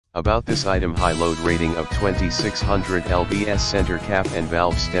About this item: high load rating of 2600 lbs, center cap and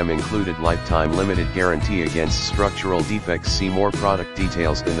valve stem included, lifetime limited guarantee against structural defects. See more product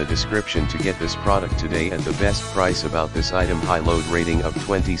details in the description to get this product today at the best price. About this item: high load rating of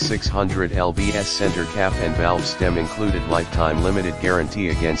 2600 lbs, center cap and valve stem included, lifetime limited guarantee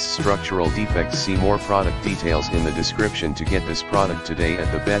against structural defects. See more product details in the description to get this product today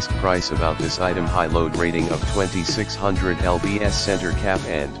at the best price. About this item: high load rating of 2600 lbs, center cap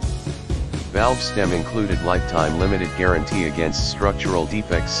and valve stem included, lifetime limited guarantee against structural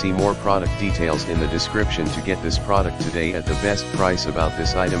defects. See more product details in the description to get this product today at the best price. About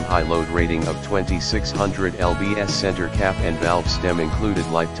this item: high load rating of 2600 lbs, center cap and valve stem included,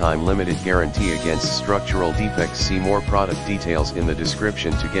 lifetime limited guarantee against structural defects. See more product details in the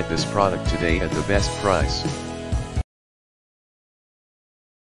description to get this product today at the best price.